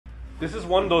This is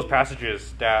one of those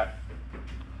passages that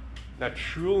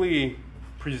truly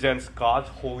presents God's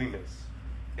holiness.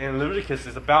 And Leviticus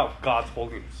is about God's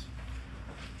holiness.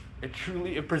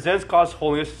 It presents God's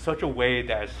holiness in such a way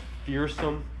that is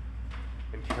fearsome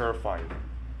and terrifying.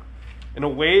 In a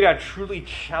way that truly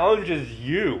challenges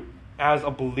you as a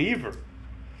believer.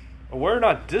 Whether or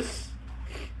not this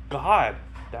God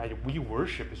that we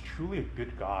worship is truly a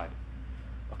good God,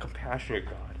 a compassionate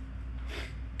God.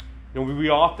 We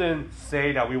often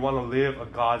say that we want to live a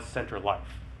God-centered life.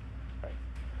 Right?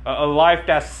 A life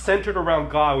that's centered around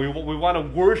God. We want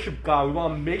to worship God. We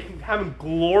want to have Him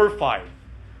glorified.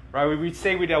 Right? We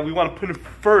say that we want to put Him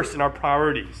first in our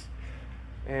priorities.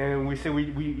 And we say, what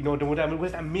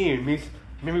does that mean? It means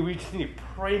maybe we just need to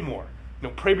pray more.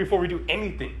 Pray before we do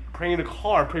anything. Pray in the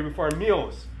car. Pray before our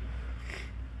meals.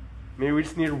 Maybe we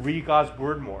just need to read God's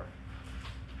Word more.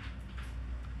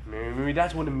 Maybe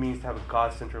that's what it means to have a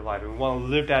God-centered life. And we want to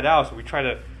live that out, so we try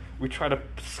to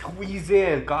squeeze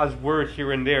in God's Word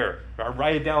here and there. Right?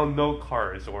 Write it down on note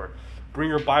cards, or bring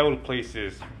your Bible to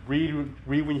places. Read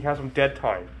when you have some dead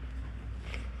time.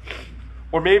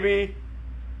 Or maybe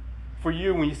for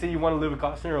you, when you say you want to live a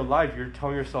God-centered life, you're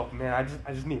telling yourself, man,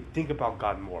 I just need to think about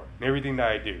God more in everything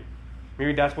that I do.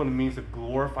 Maybe that's what it means to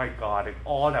glorify God in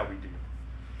all that we do.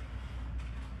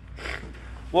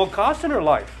 Well, God-centered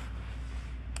life.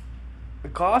 The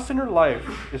God-centered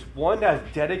life is one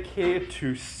that's dedicated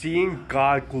to seeing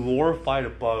God glorified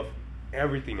above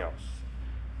everything else.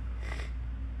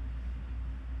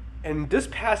 And this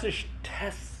passage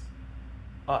tests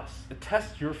us. It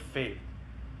tests your faith.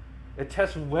 It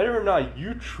tests whether or not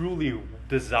you truly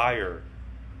desire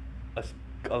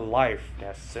a life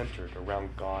that's centered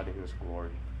around God and His glory.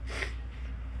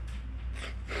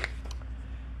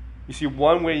 You see,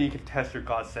 one way you can test your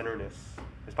God-centeredness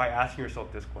is by asking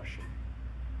yourself this question.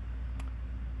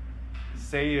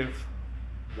 Say if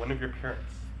one of your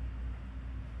parents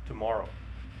tomorrow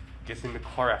gets in a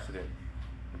car accident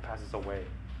and passes away,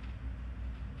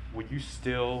 would you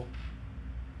still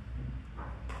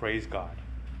praise God?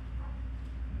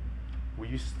 Will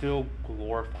you still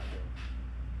glorify Him?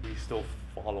 Will you still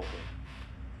follow Him?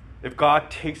 If God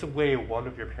takes away one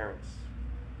of your parents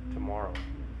tomorrow,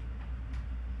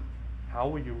 how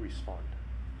will you respond?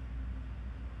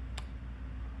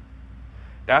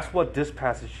 That's what this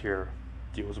passage here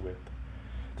deals with.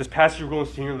 This passage we're going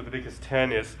to see here in Leviticus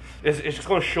 10 is just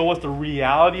going to show us the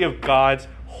reality of God's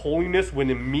holiness when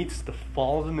it meets the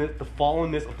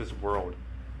fallenness of this world.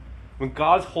 When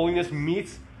God's holiness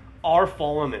meets our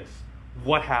fallenness,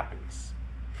 what happens?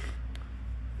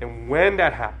 And when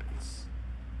that happens,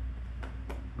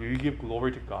 will you give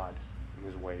glory to God in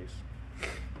His ways?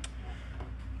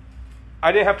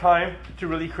 I didn't have time to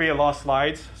really create a lot of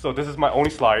slides, so this is my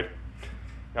only slide.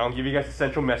 Now I'll give you guys the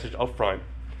central message up front.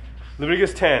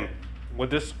 Leviticus 10, what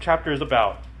this chapter is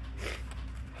about.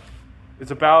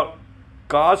 It's about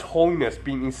God's holiness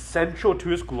being essential to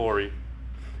His glory,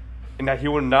 and that He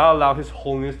will not allow His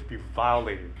holiness to be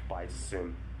violated by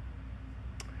sin.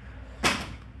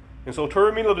 And so turn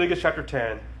with me to Leviticus chapter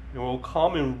 10, and we'll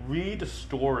come and read the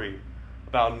story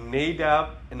about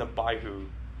Nadab and Abihu,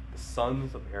 the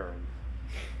sons of Aaron.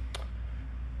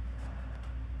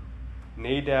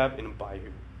 Nadab and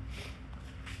Abihu.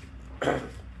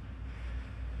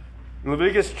 In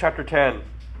Leviticus chapter 10,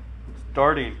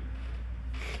 starting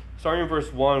in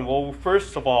verse 1, well,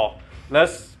 first of all,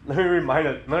 let me remind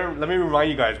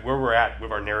you guys where we're at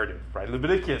with our narrative, right?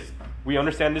 Leviticus, we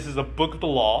understand this is a book of the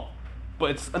law, but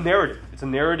it's a narrative. It's a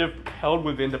narrative held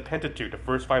within the Pentateuch, the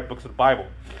first 5 books of the Bible.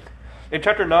 In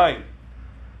chapter 9,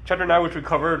 which we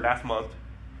covered last month,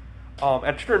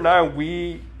 at chapter 9,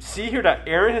 we see here that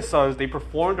Aaron and his sons, they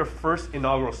performed their first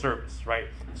inaugural service, right?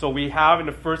 So we have in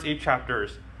the first 8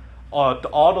 chapters, all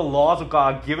the laws of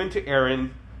God given to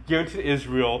Aaron, given to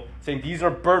Israel, saying these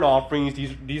are burnt offerings,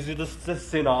 these are the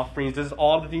sin offerings, this is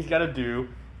all the things you got to do.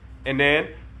 And then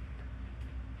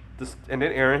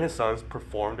Aaron and his sons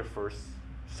performed the first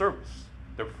service.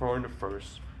 They performed the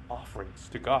first offerings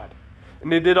to God.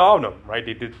 And they did all of them, right?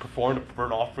 They did perform the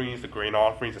burnt offerings, the grain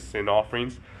offerings, the sin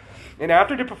offerings. And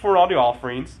after they performed all the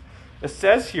offerings, it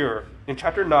says here in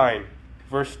chapter 9,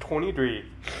 verse 23,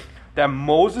 that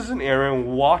Moses and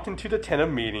Aaron walked into the tent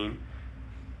of meeting.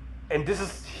 And this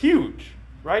is huge,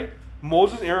 right?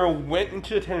 Moses and Aaron went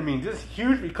into the tent of meeting. This is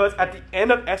huge because at the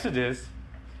end of Exodus,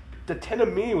 the tent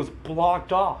of meeting was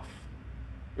blocked off.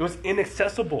 It was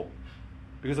inaccessible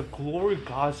because the glory of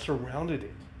God surrounded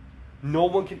it. No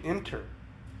one can enter.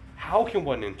 How can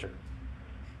one enter?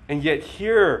 And yet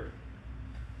here,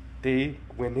 they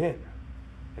went in.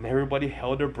 And everybody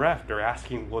held their breath. They're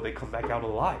asking, will they come back out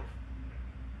alive?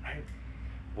 Right?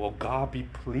 will God be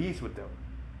pleased with them?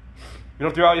 You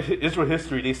know, throughout Israel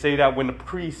history, they say that when the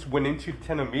priests went into the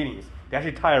tent of meetings, they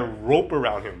actually tie a rope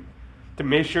around him to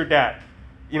make sure that,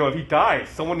 you know, if he dies,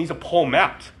 someone needs to pull him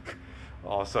out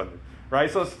all of a sudden,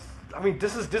 right? So, I mean,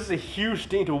 this is a huge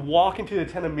thing to walk into the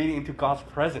tent of meeting, into God's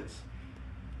presence.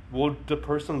 Will the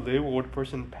person live or will the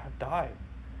person die?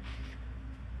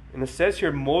 And it says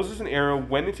here, Moses and Aaron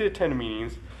went into the tent of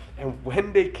meetings, and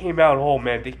when they came out, oh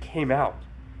man, they came out.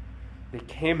 They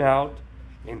came out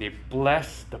and they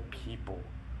blessed the people.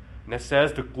 And it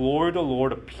says, the glory of the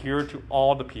Lord appeared to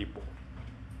all the people.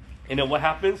 And then what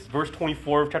happens? Verse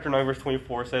 24 of chapter 9, verse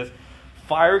 24 says,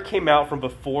 fire came out from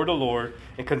before the Lord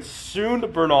and consumed the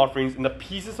burnt offerings and the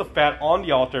pieces of fat on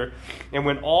the altar. And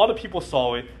when all the people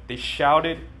saw it, they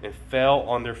shouted and fell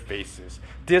on their faces.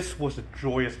 This was a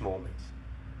joyous moment.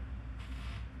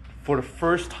 For the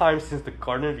first time since the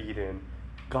Garden of Eden,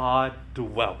 God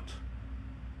dwelt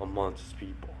amongst his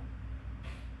people.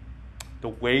 The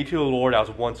way to the Lord that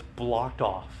was once blocked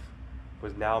off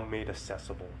was now made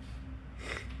accessible.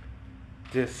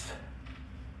 This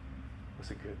was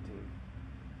a good thing.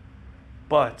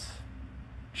 But,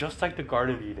 just like the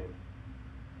Garden of Eden,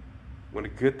 when a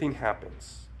good thing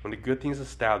happens, when a good thing is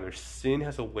established, sin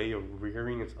has a way of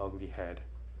rearing its ugly head.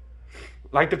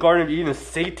 Like the Garden of Eden,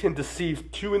 Satan deceives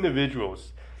two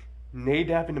individuals,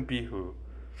 Nadab and Abihu,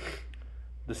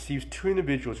 deceives two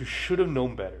individuals who should have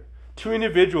known better. Two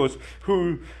individuals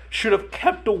who should have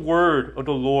kept the word of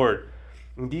the Lord.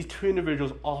 And these two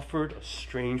individuals offered a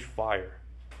strange fire.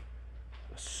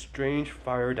 A strange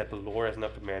fire that the Lord has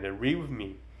not commanded. Read with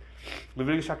me.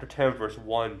 Leviticus chapter 10, verse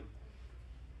 1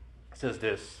 says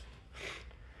this.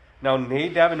 Now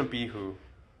Nadab and Abihu,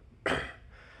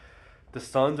 the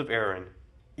sons of Aaron,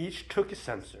 each took a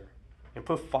censer and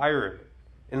put fire in it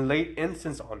and laid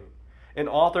incense on it, and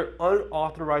offered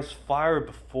unauthorized fire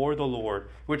before the Lord,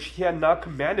 which he had not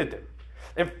commanded them.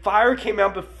 And fire came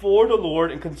out before the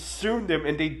Lord and consumed them,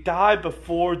 and they died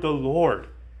before the Lord.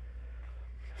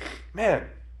 Man,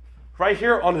 right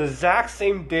here on the exact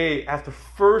same day as the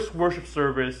first worship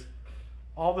service,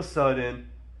 all of a sudden,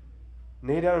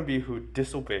 Nadab and Abihu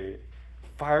disobeyed.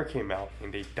 Fire came out,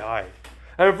 and they died.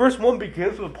 And verse 1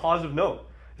 begins with a positive note.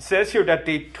 It says here that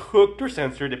they took their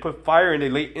censer, they put fire in, they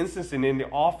laid incense in it, and they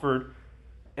offered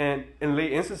and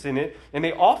laid incense in it, and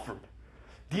they offered.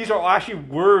 These are actually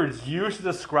words used to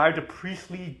describe the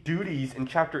priestly duties in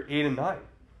chapter 8 and 9.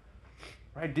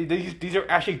 Right? These are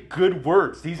actually good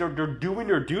words. They're doing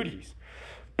their duties.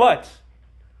 But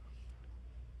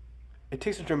it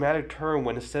takes a dramatic turn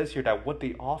when it says here that what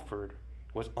they offered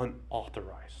was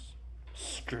unauthorized.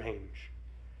 Strange.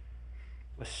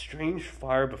 A strange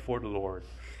fire before the Lord.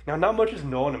 Now, not much is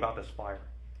known about this fire.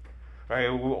 Right?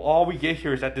 All we get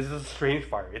here is that this is a strange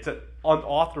fire. It's an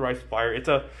unauthorized fire. It's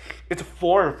a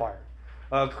foreign fire.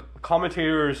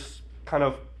 Commentators kind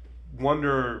of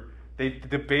wonder, they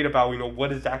debate about,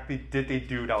 what exactly did they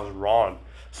do that was wrong.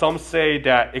 Some say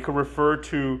that it could refer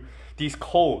to these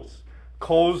coals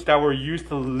that were used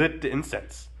to lit the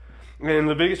incense. And in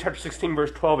Leviticus chapter 16,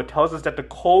 verse 12, it tells us that the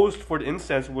coals for the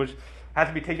incense had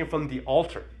to be taken from the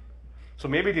altar. So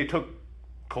maybe they took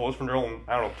coals from their own,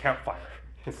 campfire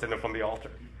and sent them from the altar,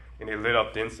 and they lit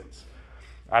up the incense.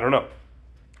 I don't know.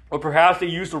 Or perhaps they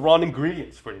used the wrong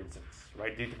ingredients for the incense,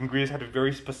 right? The ingredients had to be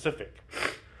very specific.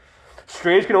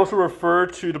 Strange can also refer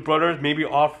to the brothers maybe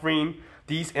offering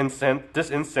this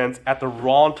incense at the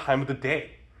wrong time of the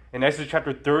day. In Exodus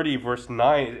chapter 30, verse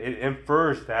 9, it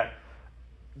infers that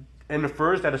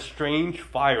a strange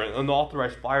fire, an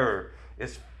unauthorized fire,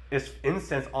 is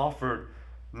incense offered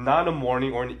not in the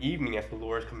morning or in the evening as the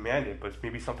Lord has commanded, but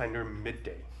maybe sometime during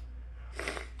midday.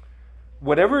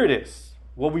 Whatever it is,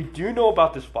 what we do know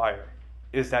about this fire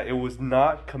is that it was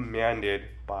not commanded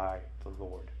by the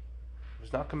Lord. It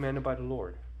was not commanded by the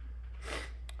Lord.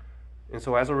 And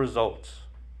so as a result,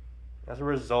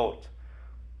 it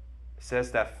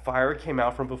says that fire came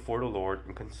out from before the Lord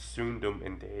and consumed them,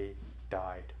 and they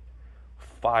died.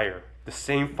 Fire, the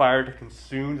same fire that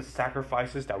consumed the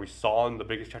sacrifices that we saw in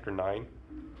Leviticus chapter 9,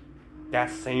 that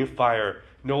same fire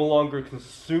no longer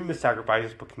consumed the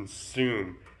sacrifices, but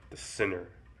consumed the sinner,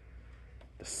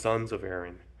 the sons of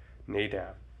Aaron,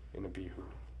 Nadab and Abihu.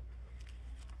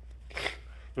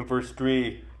 In verse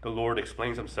 3, the Lord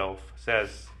explains himself,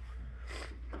 says,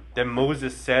 Then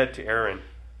Moses said to Aaron,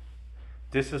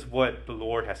 This is what the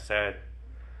Lord has said.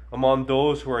 Among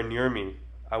those who are near me,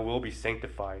 I will be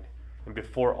sanctified, and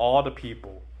before all the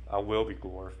people, I will be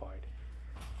glorified.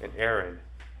 And Aaron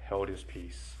held his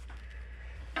peace.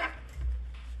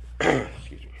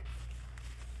 Excuse me.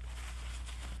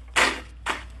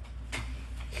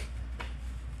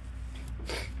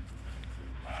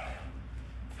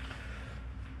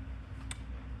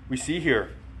 we see here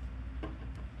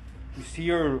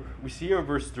in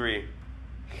verse 3,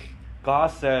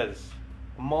 God says,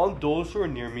 among those who are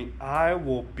near me, I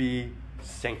will be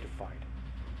sanctified.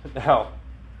 Now,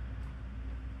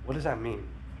 what does that mean?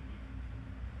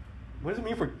 What does it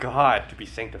mean for God to be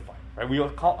sanctified? Right? We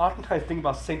oftentimes think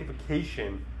about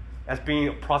sanctification as being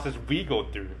a process we go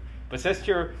through. But it says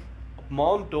here,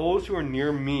 among those who are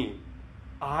near me,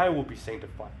 I will be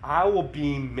sanctified. I will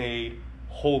be made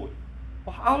holy.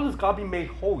 Well, how does God be made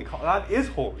holy? God is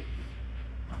holy.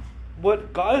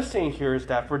 What God is saying here is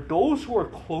that for those who are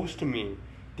close to me,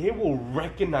 they will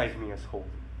recognize me as holy.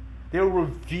 They will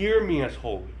revere me as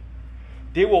holy.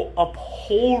 They will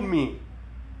uphold me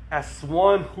as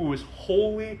one who is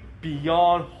holy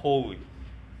beyond holy.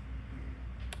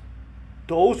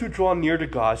 Those who draw near to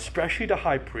God, especially the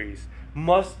high priest,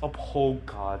 must uphold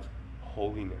God's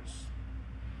holiness.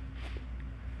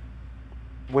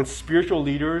 When spiritual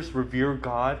leaders revere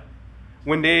God,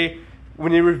 when they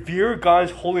revere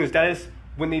God's holiness, that is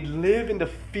when they live in the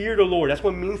fear of the Lord. That's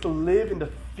what it means to live in the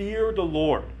fear of the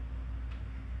Lord.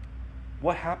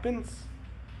 What happens?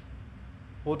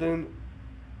 Well, then,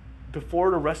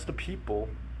 before the rest of the people,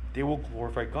 they will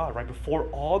glorify God, right? Before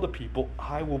all the people,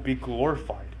 I will be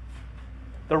glorified.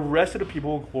 The rest of the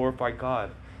people will glorify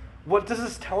God. What this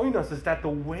is telling us is that the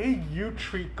way you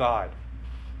treat God,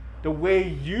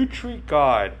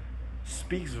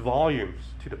 speaks volumes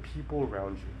to the people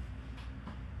around you.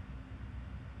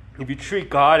 If you treat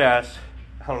God as,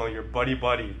 your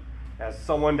buddy, as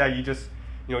someone that you just,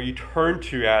 you turn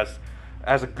to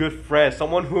as a good friend,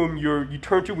 someone whom you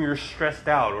turn to when you're stressed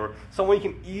out, or someone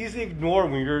you can easily ignore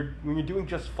when you're doing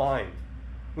just fine.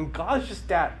 When God is just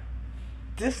that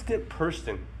distant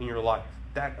person in your life,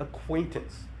 that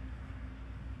acquaintance,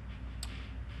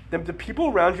 then the people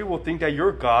around you will think that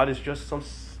your God is just some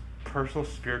personal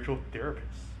spiritual therapist.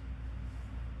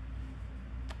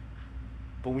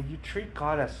 But when you treat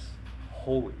God as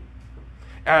holy,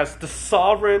 as the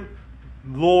sovereign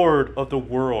Lord of the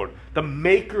world, the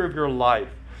maker of your life,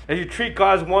 and you treat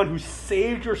God as one who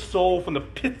saved your soul from the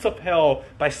pits of hell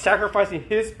by sacrificing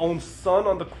his own son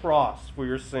on the cross for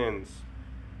your sins,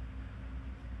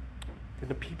 then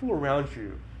the people around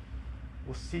you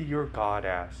will see your God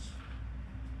as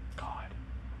God.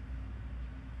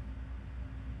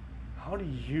 How do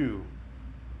you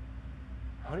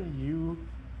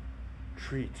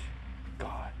treat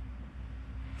God?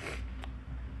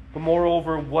 But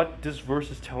moreover, what this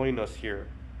verse is telling us here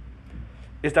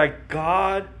is that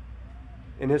God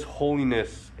in his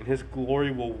holiness and his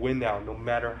glory will win out no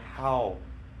matter how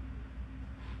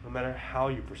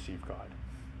you perceive God.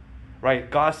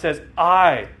 Right? God says,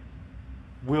 I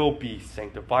will be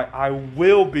sanctified. I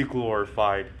will be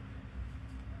glorified.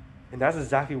 And that's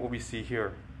exactly what we see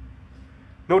here.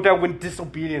 Note that when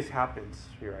disobedience happens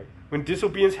here, right? When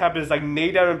disobedience happens, like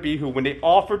Nadab and Abihu, when they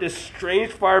offered this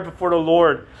strange fire before the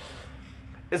Lord,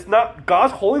 it's not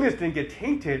God's holiness didn't get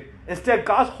tainted. Instead,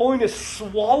 God's holiness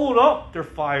swallowed up their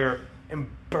fire and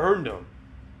burned them,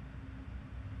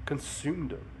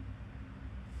 consumed them.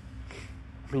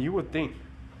 I mean, you would think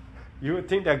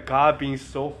that God being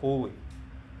so holy,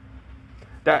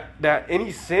 that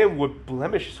any sin would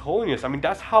blemish his holiness. I mean,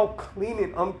 that's how clean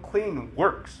and unclean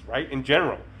works, right? In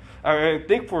general. I mean,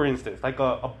 think, for instance, like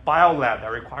a biolab that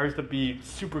requires to be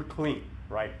super clean,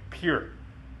 right? Pure.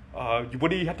 What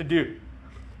do you have to do?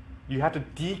 You have to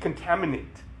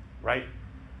decontaminate, right?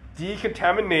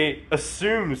 Decontaminate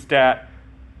assumes that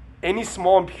any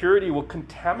small impurity will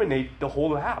contaminate the whole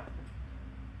lab.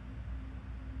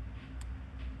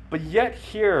 But yet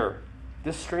here,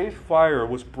 this strange fire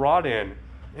was brought in,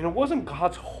 and it wasn't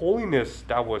God's holiness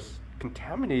that was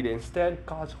contaminated. Instead,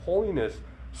 God's holiness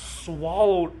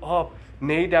swallowed up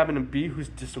Nadab and Abihu's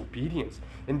disobedience.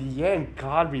 In the end,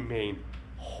 God remained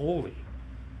holy.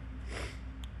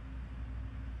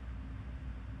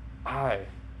 I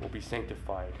will be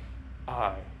sanctified.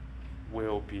 I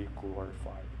will be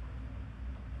glorified.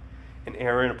 And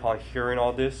Aaron, upon hearing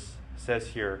all this, says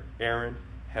here, Aaron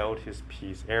held his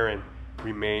peace. Aaron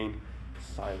remained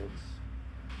silent.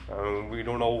 We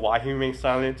don't know why he remained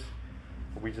silent,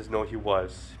 but we just know he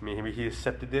was. Maybe he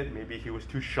accepted it. Maybe he was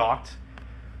too shocked.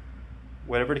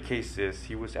 Whatever the case is,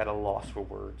 he was at a loss for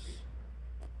words.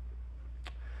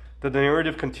 The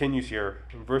narrative continues here.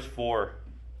 In verse 4,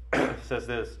 it says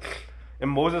this, and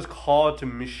Moses called to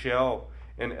Mishael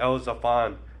and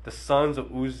Elzaphan, the sons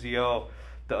of Uzziel,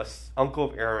 the uncle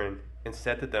of Aaron, and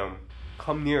said to them,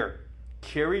 come near,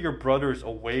 carry your brothers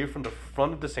away from the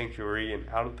front of the sanctuary and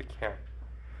out of the camp.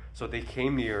 So they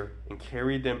came near and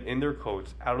carried them in their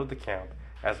coats out of the camp,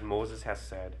 as Moses has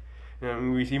said.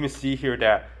 And we even see here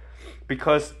that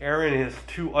Because Aaron and his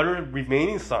two other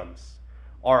remaining sons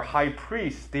are high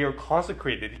priests, they are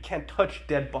consecrated. They can't touch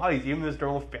dead bodies, even as their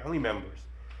own family members.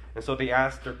 And so they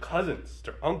ask their cousins,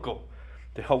 their uncle,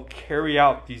 to help carry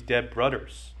out these dead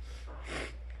brothers.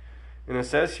 And it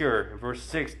says here in verse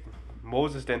 6,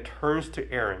 Moses then turns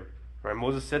to Aaron. Right?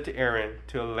 Moses said to Aaron,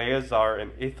 to Eleazar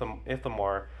and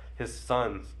Ithamar, his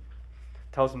sons,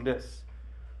 tells him this: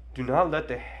 do not let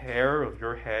the hair of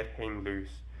your head hang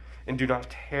loose, and do not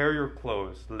tear your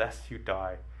clothes, lest you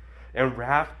die. And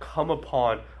wrath come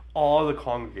upon all the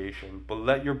congregation, but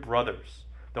let your brothers,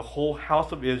 the whole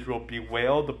house of Israel,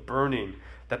 bewail the burning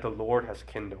that the Lord has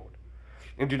kindled.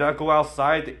 And do not go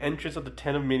outside the entrance of the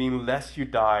tent of meeting, lest you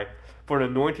die, for the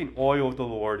anointing oil of the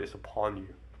Lord is upon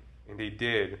you. And they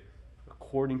did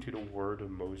according to the word of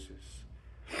Moses.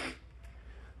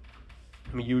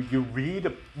 I mean, you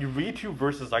read two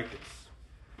verses like this.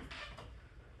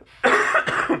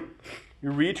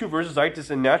 You read two verses like this,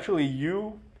 and naturally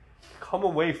you come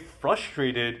away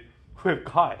frustrated with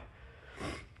God.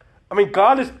 I mean,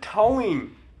 God is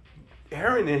telling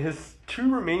Aaron and his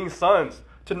two remaining sons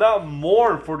to not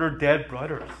mourn for their dead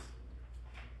brothers.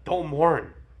 Don't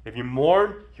mourn. If you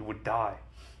mourn, you would die.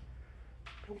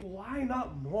 Why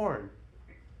not mourn?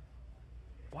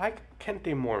 Why can't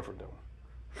they mourn for them?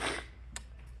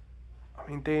 I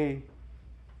mean,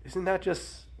 isn't that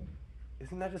just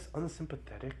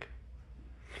unsympathetic?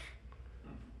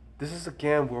 This is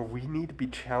again where we need to be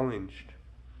challenged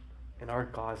in our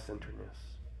God-centeredness.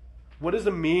 What does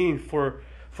it mean for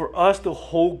us to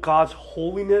hold God's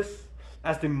holiness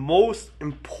as the most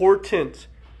important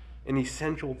and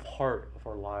essential part of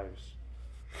our lives?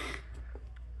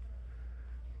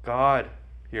 God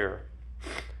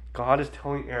is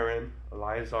telling Aaron,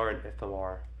 Eleazar, and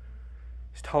Ithamar,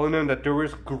 he's telling them that there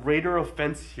was greater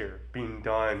offense here being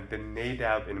done than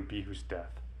Nadab and Abihu's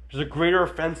death. There's a greater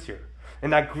offense here.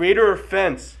 And that greater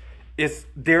offense is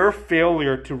their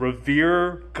failure to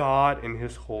revere God and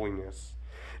his holiness.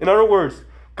 In other words,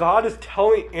 God is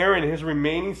telling Aaron and his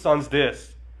remaining sons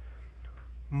this: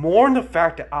 mourn the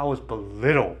fact that I was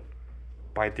belittled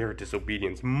by their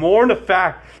disobedience. Mourn the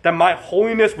fact that my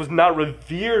holiness was not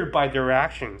revered by their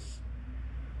actions.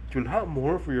 Do not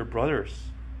mourn for your brothers,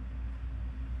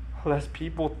 lest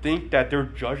people think that their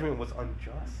judgment was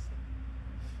unjust.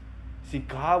 See,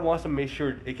 God wants to make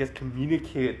sure it gets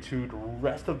communicated to the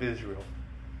rest of Israel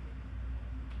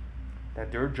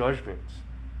that their judgment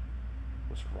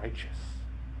was righteous,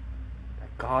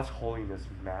 that God's holiness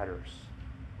matters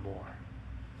more.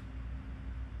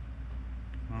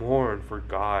 Mourn for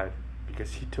God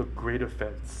because he took great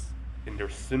offense in their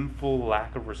sinful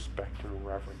lack of respect and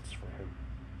reverence for him.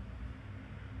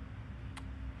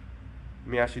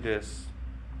 Let me ask you this: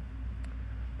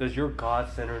 does your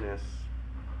God-centeredness,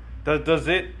 does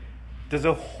it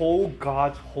hold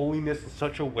God's holiness in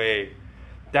such a way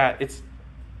that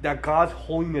God's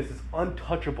holiness is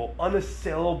untouchable,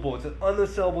 unassailable? It's an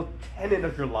unassailable tenet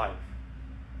of your life.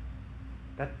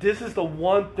 That this is the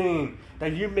one thing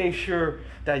that you make sure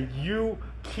that you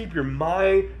keep your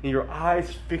mind and your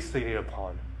eyes fixated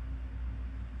upon.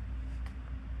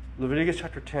 Leviticus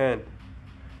chapter 10.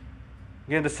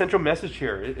 Again, the central message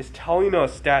here is telling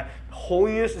us that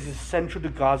holiness is essential to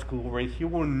God's glory. He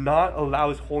will not allow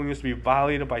his holiness to be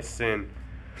violated by sin.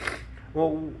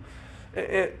 Well,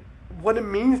 what it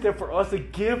means then for us to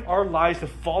give our lives to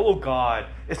follow God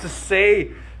is to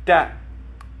say that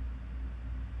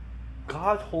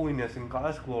God's holiness and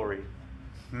God's glory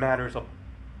matters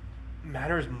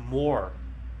more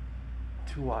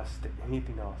to us than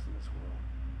anything else in this world.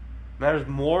 Matters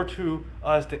more to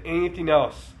us than anything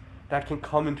else that can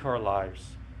come into our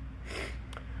lives.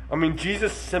 I mean,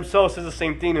 Jesus himself says the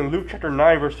same thing in Luke chapter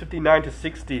 9, verse 59 to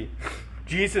 60.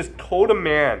 Jesus told a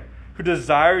man who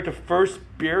desired to first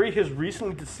bury his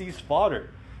recently deceased father.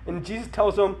 And Jesus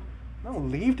tells him, no,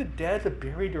 leave the dead to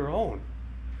bury their own.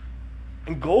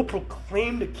 And go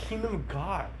proclaim the kingdom of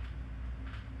God.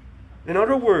 In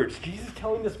other words, Jesus is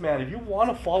telling this man, if you want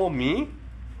to follow me,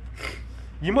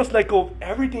 you must let go of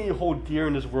everything you hold dear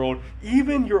in this world,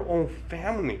 even your own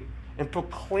family, and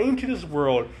proclaim to this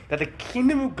world that the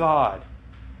kingdom of God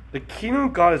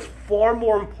is far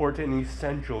more important and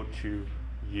essential to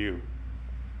you.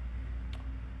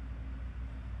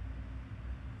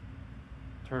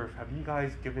 Turf, have you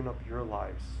guys given up your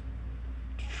lives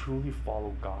to truly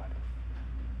follow God?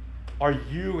 Are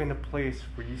you in a place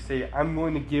where you say, I'm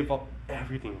going to give up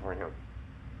everything for him?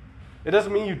 It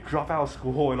doesn't mean you drop out of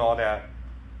school and all that.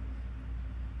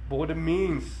 But what it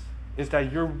means is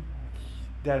that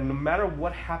that no matter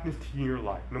what happens to you in your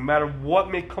life, no matter what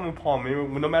may come upon you,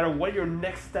 no matter what your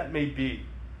next step may be,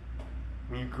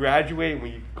 when you graduate,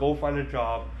 when you go find a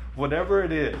job, whatever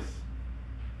it is,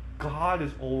 God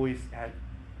is always at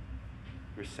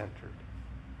your center.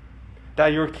 That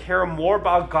you care more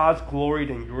about God's glory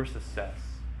than your success.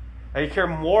 That you care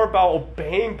more about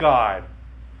obeying God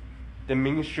than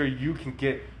making sure you can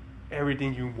get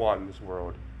everything you want in this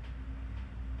world.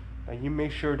 That you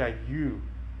make sure that you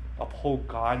uphold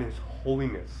God in His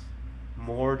holiness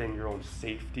more than your own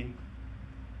safety,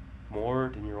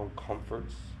 more than your own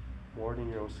comforts, more than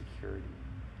your own security.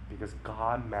 Because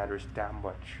God matters that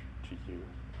much to you.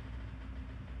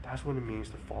 That's what it means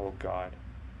to follow God.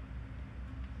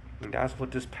 And that's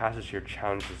what this passage here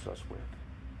challenges us with.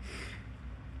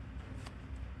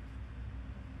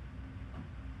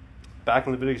 Back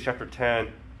in Leviticus chapter 10,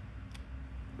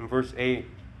 in verse 8,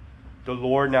 the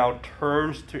Lord now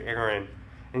turns to Aaron.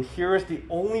 And here is the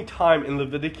only time in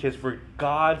Leviticus where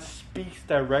God speaks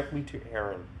directly to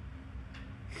Aaron.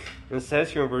 And it says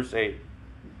here in verse 8,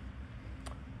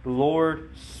 the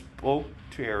Lord spoke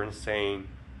to Aaron, saying,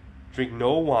 drink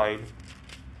no wine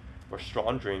or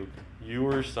strong drink, you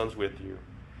or your sons with you,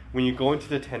 when you go into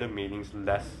the tent of meetings,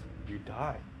 lest you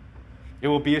die. It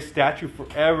will be a statute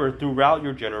forever throughout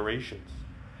your generations.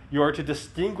 You are to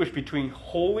distinguish between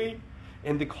holy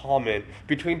and the common,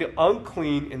 between the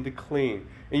unclean and the clean.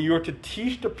 And you are to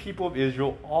teach the people of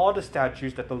Israel all the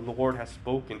statutes that the Lord has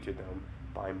spoken to them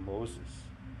by Moses.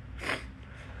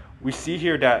 We see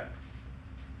here that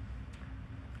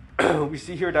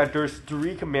there's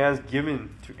 3 commands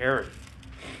given to Aaron.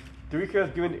 3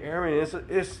 commands given to Aaron.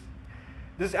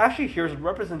 This actually here is a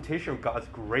representation of God's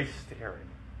grace to Aaron.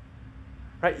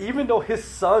 Right? Even though his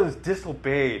sons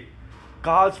disobeyed,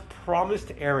 God's promise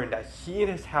to Aaron that he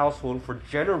and his household for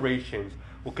generations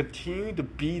will continue to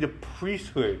be the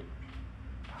priesthood,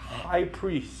 high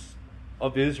priest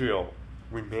of Israel,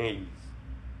 remains.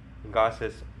 And God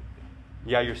says,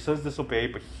 yeah, your sons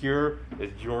disobeyed, but here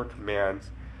is your commands.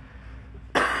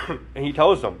 And he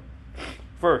tells them,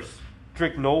 first,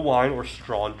 drink no wine or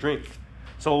strong drink.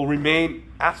 So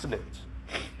remain abstinent.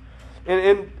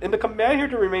 And the command here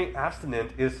to remain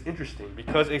abstinent is interesting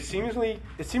because it seems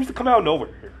to come out of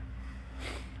nowhere here.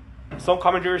 Some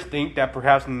commentators think that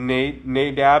perhaps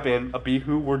Nadab and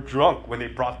Abihu were drunk when they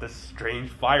brought this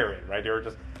strange fire in, right? They were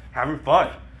just having fun.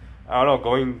 I don't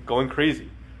know, going crazy.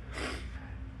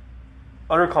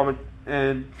 But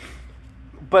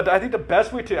I think the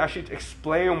best way to actually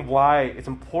explain why it's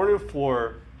important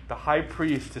for the high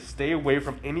priest to stay away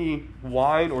from any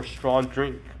wine or strong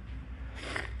drink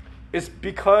is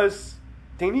because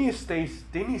they need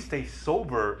to stay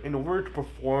sober in order to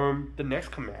perform the next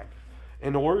command,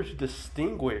 in order to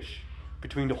distinguish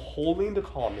between the holy and the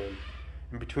common,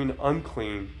 and between the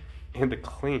unclean and the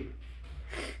clean.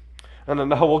 And then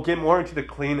we'll get more into the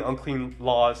clean and unclean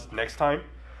laws next time.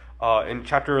 In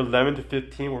chapter 11 to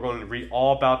 15, we're going to read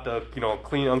all about the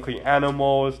clean, unclean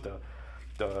animals,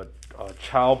 the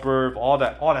childbirth, all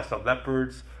that stuff,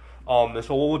 leopards. And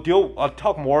so I'll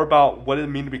talk more about what it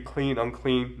means to be clean,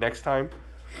 unclean next time.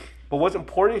 But what's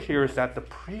important here is that the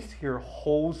priest here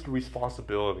holds the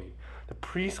responsibility. The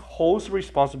priest holds the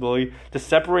responsibility to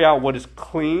separate out what is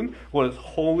clean, what is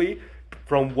holy,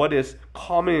 from what is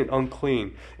common and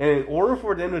unclean. And in order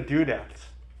for them to do that,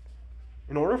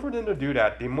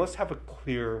 they must have a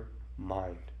clear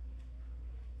mind.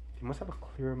 They must have a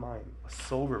clear mind, a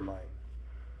sober mind.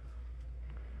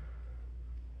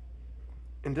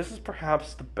 And this is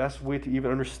perhaps the best way to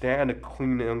even understand the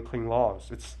clean and unclean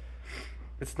laws. It's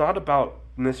not about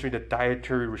necessarily the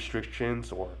dietary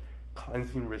restrictions or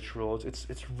cleansing rituals.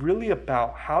 It's really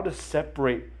about how to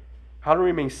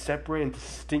remain separate and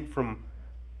distinct from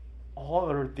all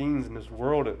other things in this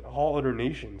world and all other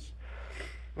nations.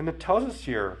 And it tells us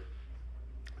here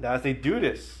that as they do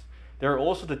this, they're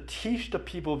also to teach the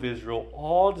people of Israel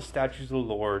all the statutes of the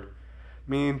Lord,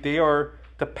 meaning they are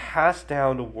to pass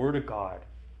down the word of God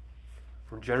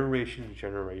from generation to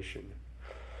generation.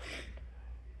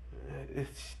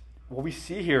 It's what we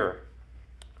see here.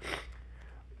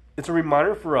 It's a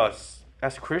reminder for us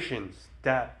as Christians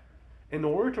that in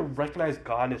order to recognize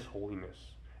God in His holiness,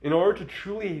 in order to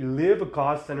truly live a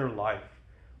God-centered life,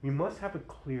 we must have a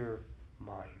clear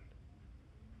mind.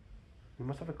 We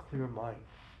must have a clear mind.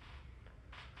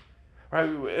 Right?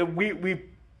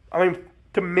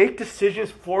 To make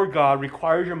decisions for God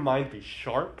requires your mind to be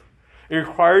sharp. It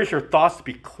requires your thoughts to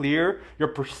be clear, your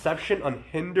perception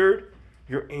unhindered,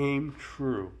 your aim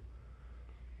true.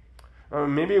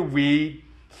 Maybe we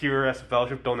here as a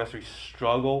fellowship don't necessarily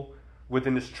struggle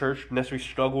within this church, necessarily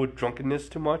struggle with drunkenness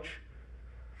too much.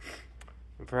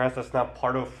 And perhaps that's not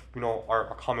part of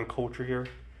our common culture here.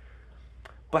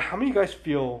 But how many of you guys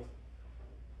feel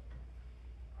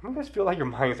how do you guys feel like your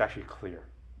mind is actually clear?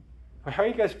 Like, how do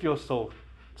you guys feel so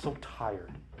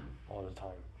tired all the time?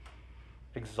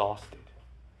 Exhausted?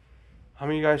 How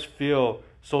many of you guys feel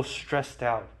so stressed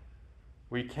out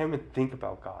where you can't even think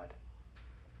about God?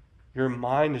 Your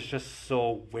mind is just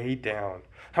so weighed down.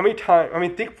 How many times,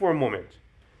 think for a moment.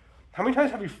 How many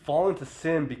times have you fallen to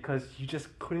sin because you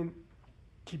just couldn't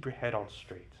keep your head on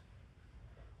straight?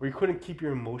 Or you couldn't keep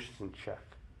your emotions in check?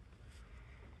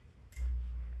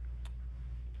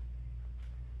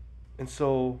 And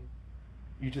so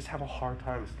you just have a hard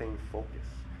time staying focused.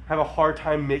 Have a hard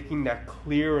time making that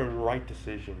clear and right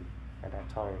decision at that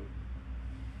time.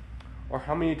 Or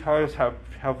how many times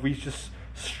have we just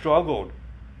struggled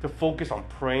to focus on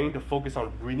praying, to focus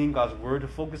on reading God's word, to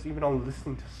focus even on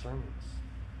listening to sermons?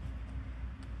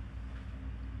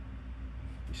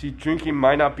 You see, drinking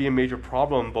might not be a major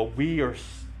problem, but we are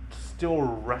still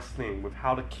wrestling with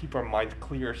how to keep our minds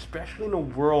clear, especially in a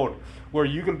world where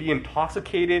you can be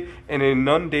intoxicated and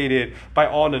inundated by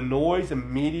all the noise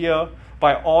and media,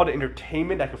 by all the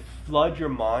entertainment that could flood your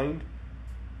mind,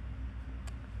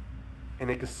 and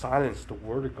it could silence the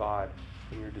word of God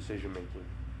in your decision making.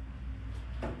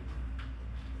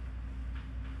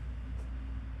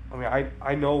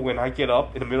 I know when I get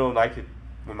up in the middle of the night,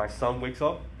 when my son wakes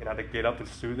up and I have to get up and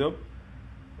soothe him,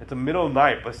 it's the middle of the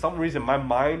night, but for some reason my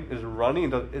mind is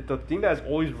running. The thing that's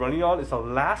always running on is the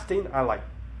last thing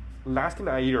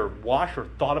I either watched or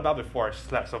thought about before I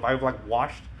slept. So if I've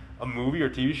watched a movie or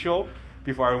TV show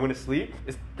before I went to sleep,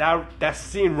 it's that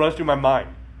scene runs through my mind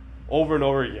over and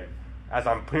over again as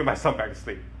I'm putting my son back to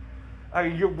sleep.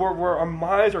 Where our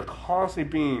minds are constantly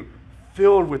being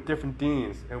filled with different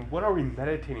things, and what are we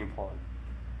meditating upon?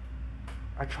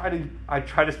 I try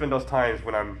to spend those times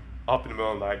when I'm up in the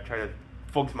middle of the night, try to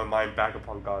focus my mind back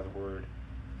upon God's word.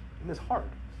 And it's hard.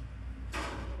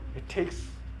 It takes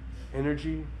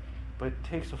energy, but it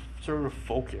takes a certain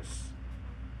focus.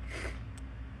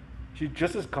 See,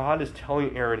 just as God is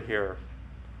telling Aaron here,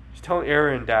 he's telling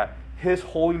Aaron that his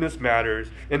holiness matters,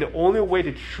 and the only way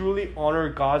to truly honor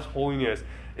God's holiness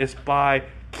is by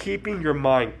keeping your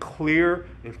mind clear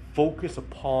and focused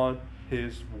upon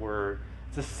his word.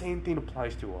 It's the same thing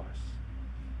applies to us.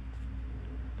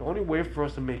 The only way for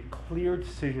us to make clear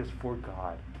decisions for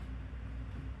God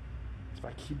is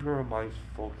by keeping our minds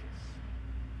focused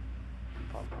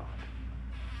upon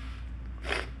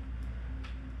God.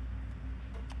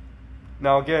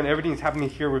 Now again, everything's happening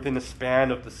here within the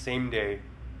span of the same day.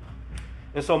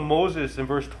 And so Moses, in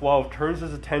verse 12, turns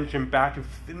his attention back to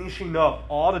finishing up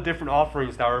all the different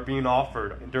offerings that were being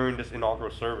offered during this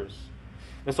inaugural service.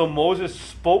 And so Moses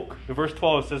spoke, in verse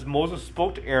 12 it says, Moses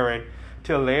spoke to Aaron,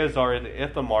 to Eleazar and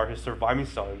Ithamar, his surviving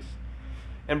sons.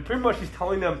 And pretty much he's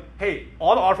telling them, hey,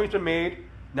 all the offerings are made,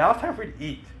 now it's time for you to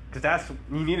eat. Because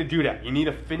you need to do that. You need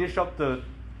to finish up the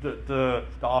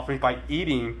offerings by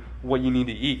eating what you need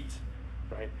to eat.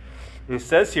 Right? And it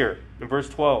says here, in verse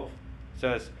 12, it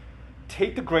says,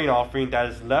 take the grain offering that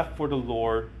is left of the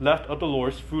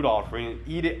Lord's food offering, and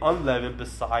eat it unleavened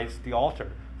besides the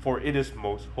altar, for it is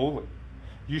most holy.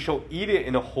 You shall eat it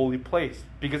in a holy place,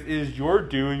 because it is your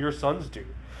due and your son's due.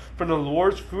 From the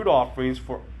Lord's food offerings,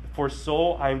 for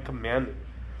so I am commanded.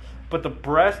 But the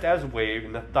breast as waved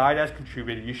and the thigh as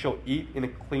contributed, you shall eat in a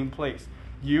clean place,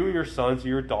 you and your sons and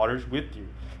your daughters with you.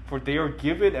 For they are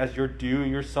given as your due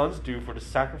and your son's due for the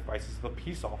sacrifices of the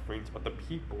peace offerings of the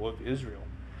people of Israel.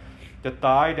 The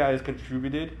thigh that is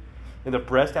contributed and the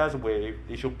breast as waved,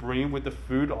 they shall bring with the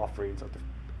food offerings of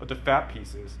the fat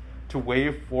pieces, to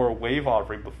wave for a wave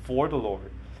offering before the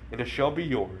Lord, and it shall be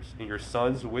yours and your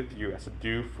sons with you as a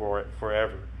due for it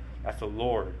forever, as the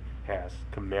Lord has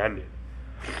commanded.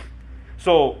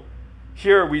 So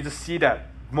here we just see that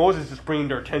Moses is bringing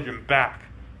their attention back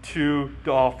to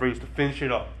the offerings to finish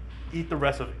it up, eat the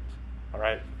rest of it. All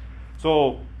right.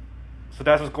 So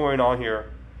that's what's going on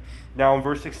here. Now in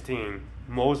verse 16,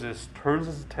 Moses turns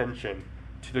his attention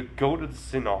to the goat of the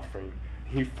sin offering.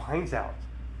 He finds out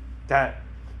that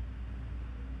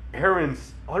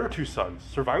Aaron's other two sons,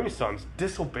 surviving sons,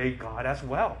 disobeyed God as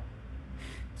well.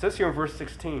 It says here in verse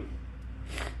 16,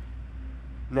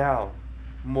 now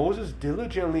Moses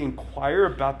diligently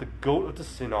inquired about the goat of the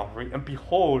sin offering, and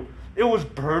behold, it was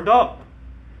burned up.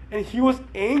 And he was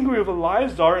angry with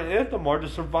Eleazar and Ithamar, the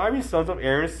surviving sons of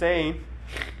Aaron, saying,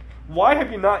 why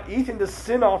have you not eaten the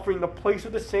sin offering in the place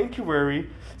of the sanctuary,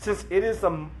 since it is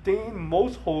the thing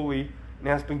most holy and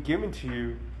has been given to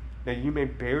you, that you may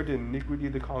bear the iniquity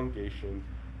of the congregation,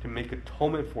 to make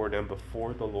atonement for them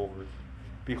before the Lord?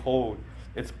 Behold,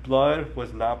 its blood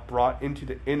was not brought into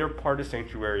the inner part of the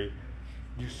sanctuary.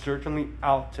 You certainly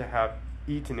ought to have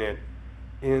eaten it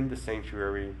in the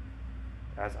sanctuary,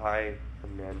 as I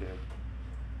man did.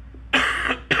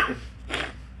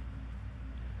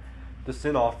 The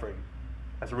sin offering,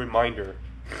 as a reminder,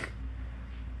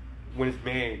 when it's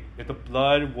made, if the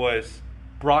blood was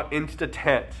brought into the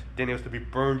tent, then it was to be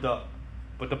burned up.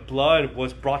 But the blood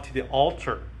was brought to the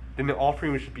altar, then the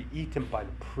offering should be eaten by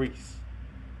the priest.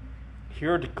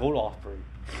 Here, the goat offering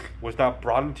was not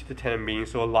brought into the tent of meeting,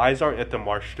 so Eleazar and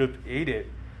Ithamar should have ate it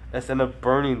instead of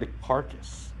burning the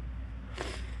carcass.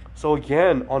 So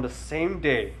again, on the same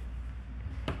day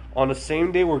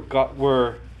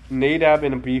where Nadab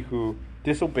and Abihu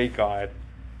disobeyed God,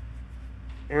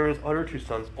 Aaron's other two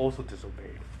sons also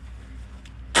disobeyed.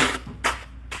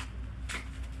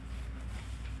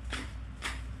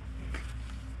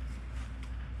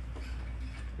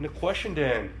 And the question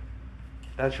then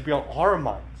that should be on our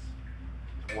minds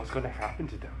is, what's going to happen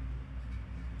to them?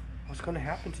 What's going to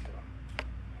happen to them?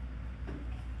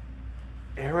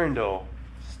 Aaron, though,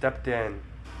 stepped in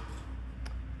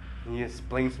and he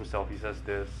explains himself. He says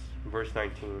this in verse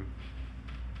 19.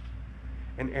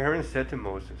 And Aaron said to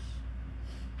Moses,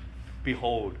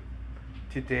 behold,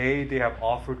 today they have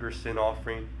offered their sin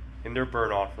offering and their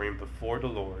burnt offering before the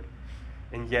Lord,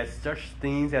 and yet such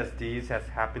things as these has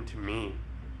happened to me.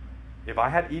 If I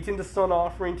had eaten the sin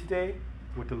offering today,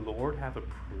 would the Lord have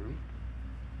approved?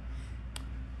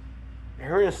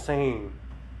 Aaron is saying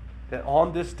that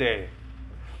on this day,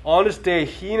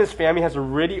 he and his family has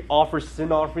already offered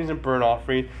sin offerings and burnt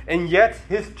offerings, and yet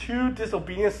his two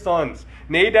disobedient sons,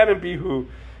 Nadab and Abihu,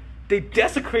 they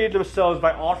desecrated themselves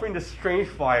by offering the strange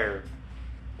fire,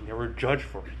 and they were judged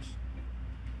for it.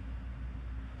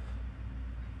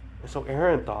 And so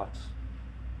Aaron thought,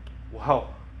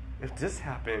 well, if this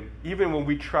happened, even when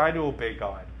we try to obey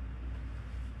God,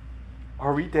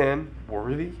 are we then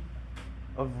worthy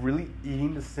of really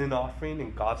eating the sin offering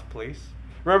in God's place?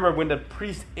 Remember, when the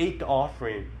priests ate the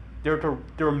offering, they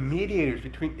were mediators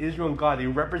between Israel and God. They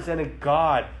represented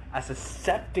God as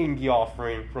accepting the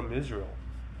offering from Israel.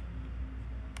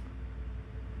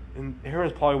 And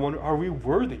Aaron's probably wondering, are we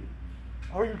worthy?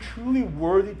 Are you truly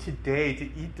worthy today to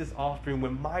eat this offering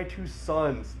when my two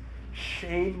sons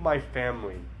shamed my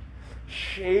family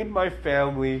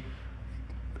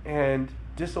and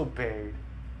disobeyed?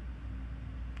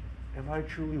 Am I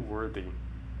truly worthy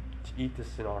to eat this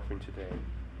sin offering today?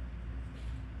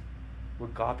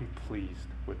 Would God be pleased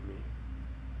with me?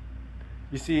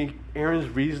 You see, Aaron's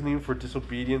reasoning for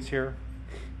disobedience here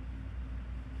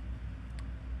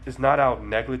is not out of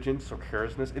negligence or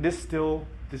carelessness. It is still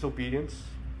disobedience.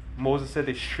 Moses said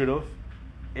they should have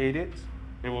ate it.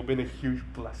 It would have been a huge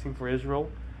blessing for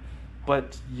Israel.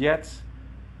 But yet,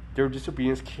 their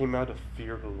disobedience came out of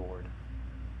fear of the Lord.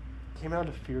 He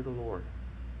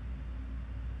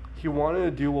wanted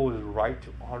to do what was right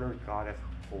to honor God as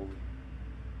holy.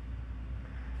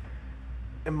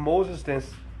 And Moses then,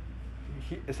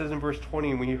 it says in verse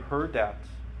 20, when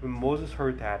Moses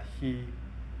heard that, he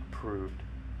approved,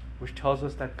 which tells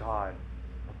us that God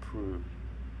approved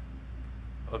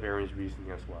of Aaron's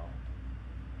reasoning as well.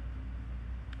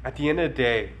 At the end of the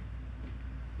day,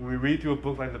 when we read through a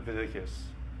book like Leviticus,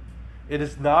 it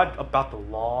is not about the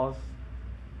laws.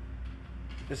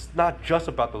 It's not just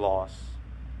about the laws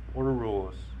or the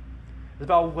rules. It's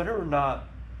about whether or not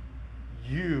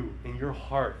you in your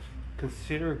heart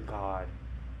consider God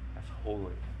as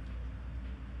holy.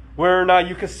 Whether or not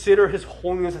you consider His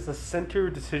holiness as the center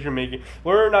of decision making.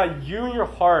 Whether or not you in your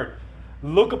heart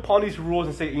look upon these rules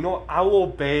and say, I will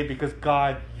obey because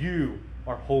God, you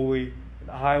are holy and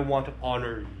I want to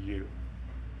honor you.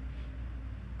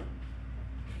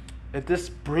 And this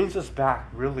brings us back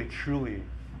really, truly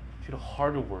to the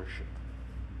heart of worship.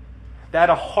 That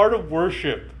a heart of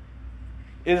worship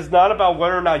is not about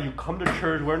whether or not you come to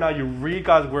church, whether or not you read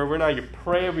God's word, whether or not you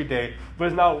pray every day, but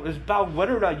it's about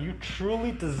whether or not you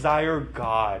truly desire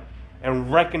God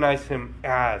and recognize Him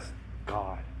as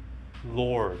God,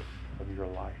 Lord of your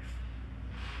life.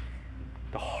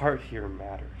 The heart here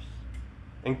matters.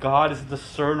 And God is a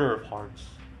discerner of hearts,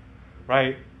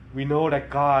 right? We know that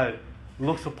God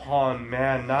looks upon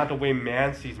man not the way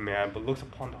man sees man, but looks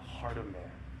upon the heart of man.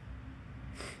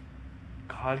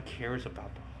 God cares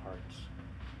about the hearts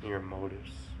and your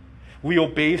motives. We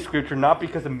obey Scripture not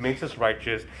because it makes us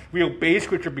righteous. We obey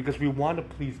Scripture because we want to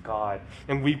please God.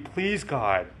 And we please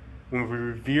God when we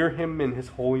revere Him in His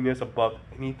holiness above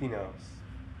anything else.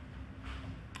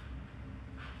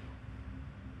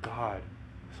 God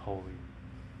is holy.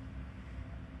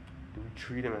 Do we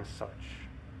treat Him as such?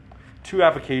 2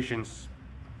 applications.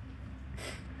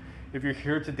 If you're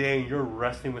here today and you're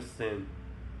wrestling with sin,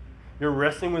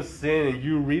 and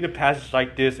you read a passage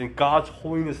like this and God's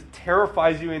holiness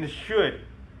terrifies you, and it should,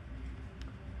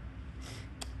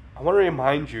 I I want to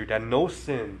remind you that no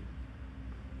sin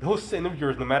of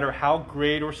yours, no matter how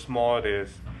great or small it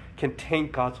is, can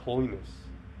taint God's holiness.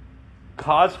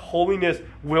 God's holiness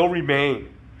will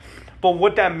remain. But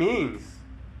what that means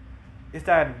is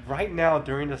that right now,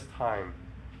 during this time,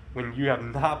 when you have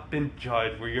not been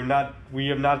judged, where we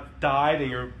have not died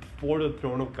and you're before the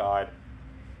throne of God,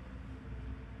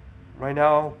 right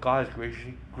now, God is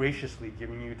graciously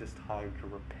giving you this time to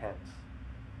repent.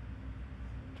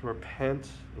 To repent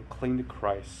and cling to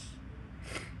Christ,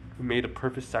 who made a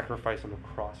perfect sacrifice on the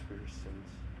cross for your sins.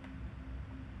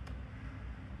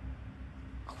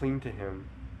 Cling to Him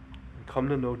and come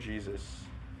to know Jesus,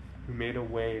 who made a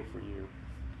way for you.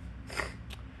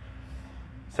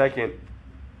 Second,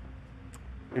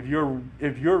 if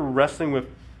you're wrestling with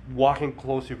walking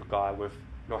closely with God,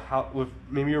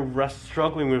 maybe you're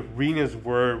struggling with reading His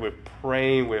Word, with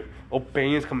praying, with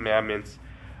obeying His commandments,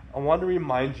 I want to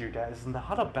remind you that it's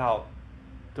not about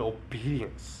the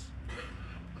obedience.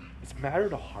 It's a matter of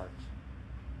the heart.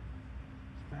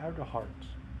 It's a matter of the heart.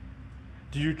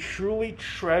 Do you truly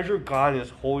treasure God and His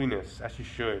holiness as you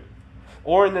should?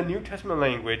 Or in the New Testament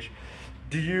language,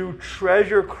 do you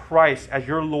treasure Christ as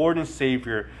your Lord and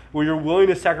Savior, where you're willing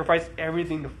to sacrifice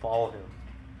everything to follow Him?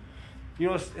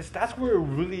 That's where it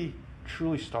really,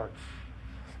 truly starts.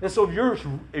 And so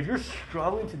if you're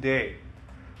struggling today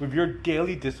with your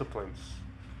daily disciplines,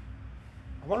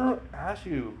 I want to ask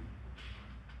you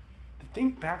to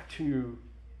think back to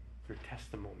your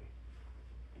testimony.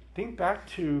 Think back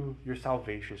to your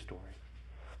salvation story.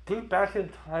 Think back to the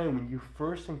time when you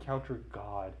first encountered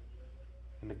God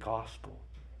in the gospel,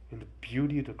 in the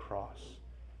beauty of the cross.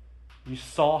 You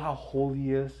saw how holy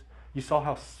He is. You saw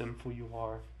how sinful you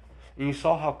are. And you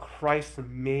saw how Christ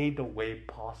made the way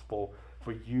possible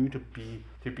for you to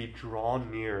be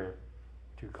drawn near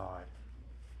to God.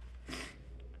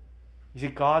 You see,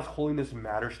 God's holiness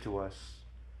matters to us.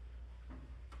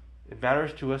 It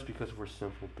matters to us because we're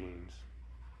sinful beings.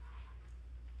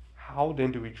 How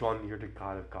then do we draw near to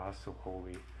God if God is so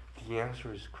holy? The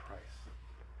answer is Christ.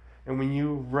 And when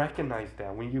you recognize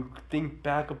that, when you think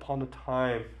back upon the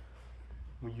time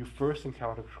when you first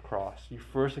encountered the cross, you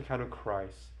first encountered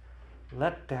Christ,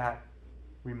 let that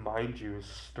remind you and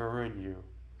stir in you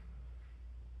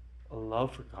a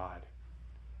love for God,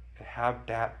 and have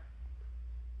that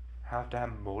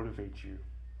motivate you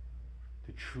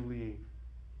to truly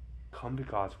come to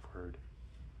God's Word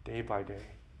day by day,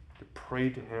 to pray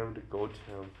to Him, to go to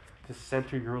Him, to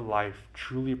center your life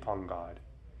truly upon God.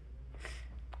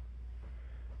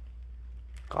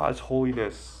 God's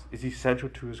holiness is essential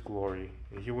to His glory,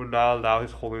 and He will not allow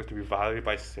His holiness to be violated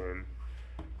by sin.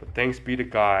 But thanks be to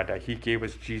God that He gave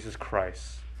us Jesus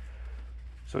Christ,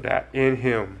 so that in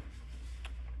Him,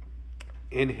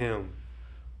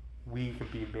 we can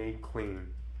be made clean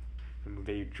and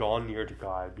be drawn near to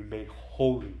God, be made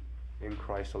holy in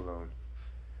Christ alone.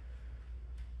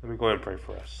 Let me go ahead and pray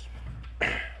for us.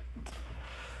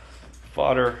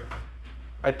 Father,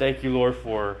 I thank you, Lord,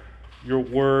 for your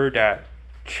word that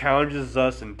challenges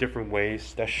us in different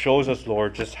ways, that shows us,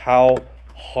 Lord, just how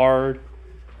hard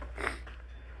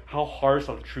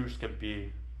some truths can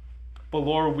be. But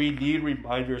Lord, we need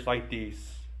reminders like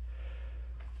these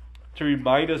to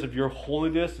remind us of your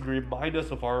holiness, and remind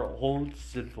us of our own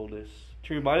sinfulness,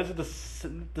 to remind us of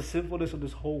the sinfulness of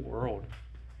this whole world.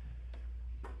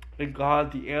 And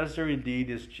God, the answer indeed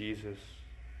is Jesus,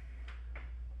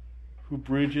 who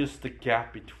bridges the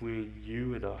gap between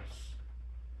you and us.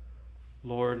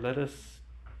 Lord, let us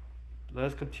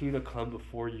continue to come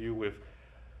before you with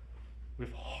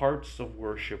hearts of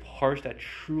worship, hearts that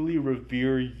truly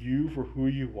revere you for who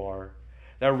you are,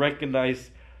 that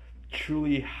recognize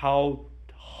truly how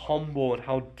humble and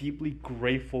how deeply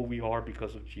grateful we are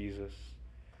because of Jesus.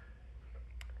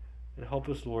 And help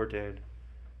us, Lord, then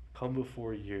come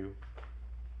before you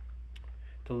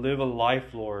to live a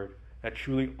life, Lord, that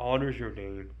truly honors your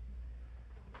name,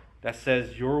 that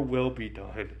says your will be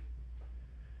done,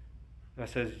 that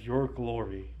says your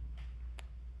glory,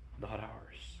 not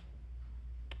ours.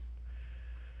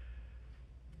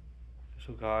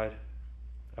 So God,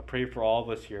 I pray for all of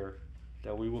us here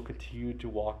that we will continue to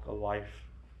walk a life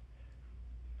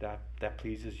that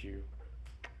pleases you.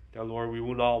 That, Lord, we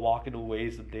will not walk in the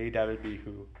ways of Nadab and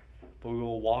Abihu, but we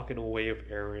will walk in the way of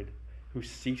Aaron, who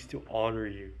seeks to honor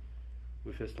you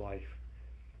with his life,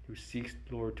 who seeks,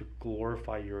 Lord, to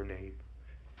glorify your name.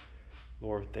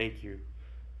 Lord, thank you.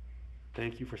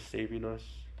 Thank you for saving us.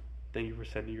 Thank you for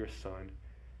sending your Son.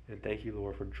 And thank you,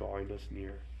 Lord, for drawing us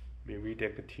near. May we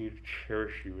then continue to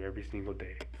cherish you every single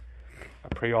day. I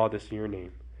pray all this in your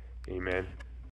name. Amen.